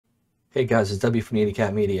Hey guys, it's W from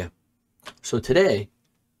Cat Media. So today,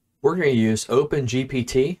 we're going to use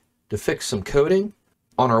OpenGPT to fix some coding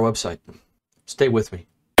on our website. Stay with me.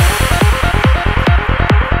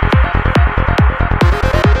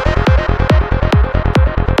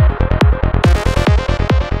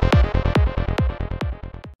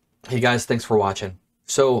 Hey guys, thanks for watching.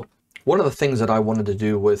 So one of the things that I wanted to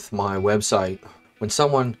do with my website, when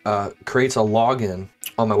someone creates a login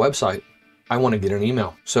on my website, I want to get an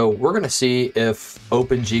email. So we're going to see if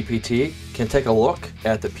OpenGPT can take a look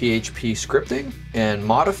at the PHP scripting and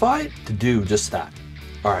modify it to do just that.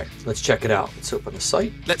 All right, let's check it out. Let's open the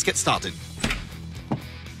site. Let's get started.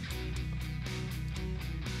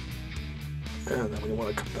 And then we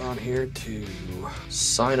want to come down here to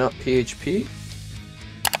sign up PHP.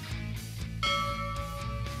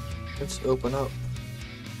 Let's open up.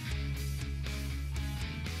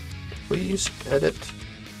 Please edit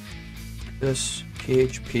this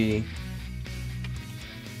PHP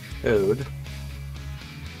code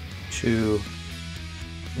to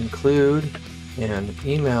include an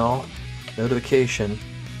email notification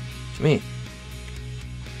to me.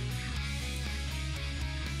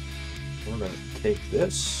 We're going to take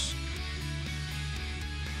this,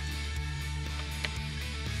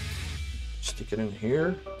 stick it in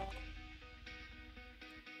here,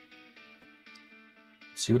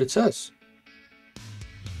 see what it says.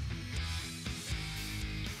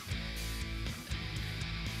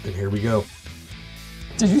 And here we go.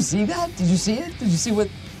 Did you see that? Did you see it? Did you see what?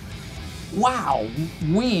 Wow,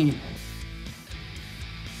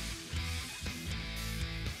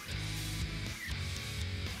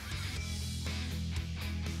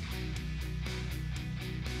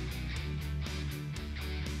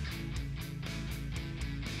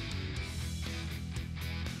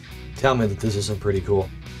 Tell me that this isn't pretty cool.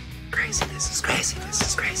 Crazy, this is crazy, this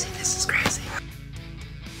is crazy, this is crazy.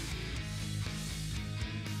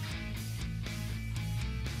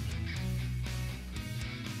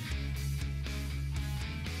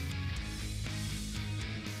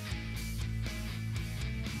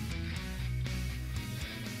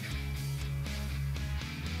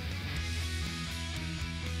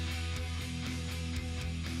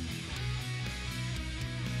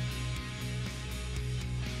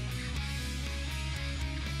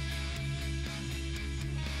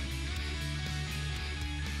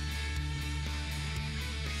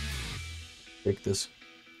 Take this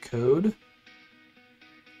code,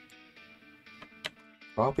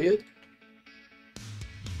 copy it,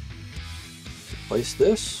 replace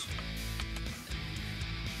this,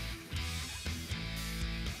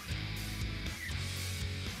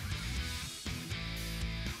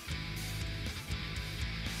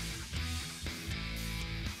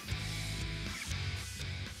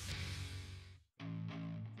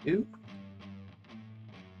 do.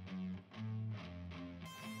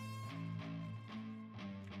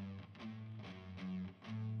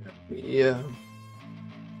 Yeah.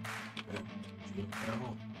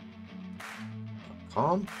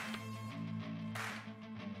 gmail.com.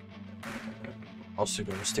 Also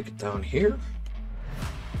going to stick it down here.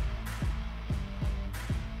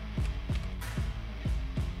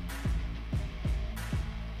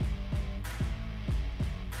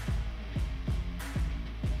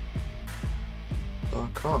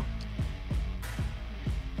 .com.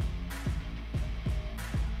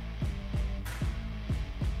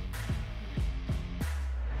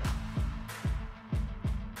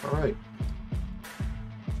 All right,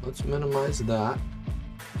 let's minimize that.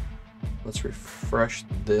 Let's refresh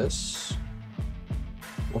this.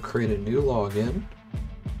 We'll create a new login.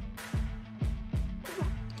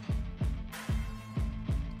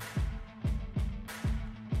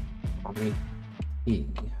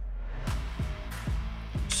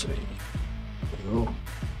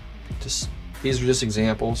 These are just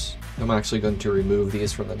examples. I'm actually going to remove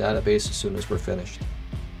these from the database as soon as we're finished.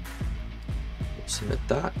 Submit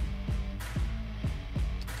that.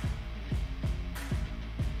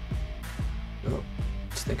 Oh,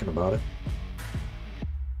 it's thinking about it.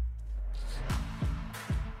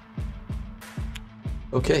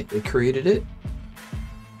 Okay, it created it.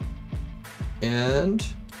 And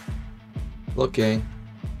looking,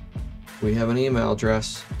 we have an email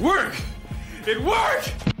address. Work! It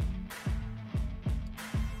worked!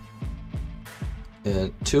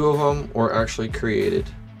 And two of them were actually created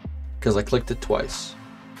because I clicked it twice.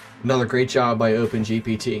 Another great job by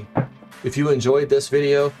OpenGPT. If you enjoyed this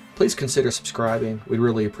video, please consider subscribing. We'd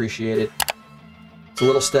really appreciate it. It's a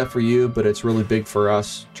little step for you, but it's really big for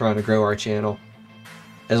us trying to grow our channel.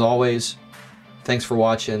 As always, thanks for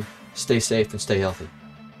watching. Stay safe and stay healthy.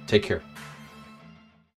 Take care.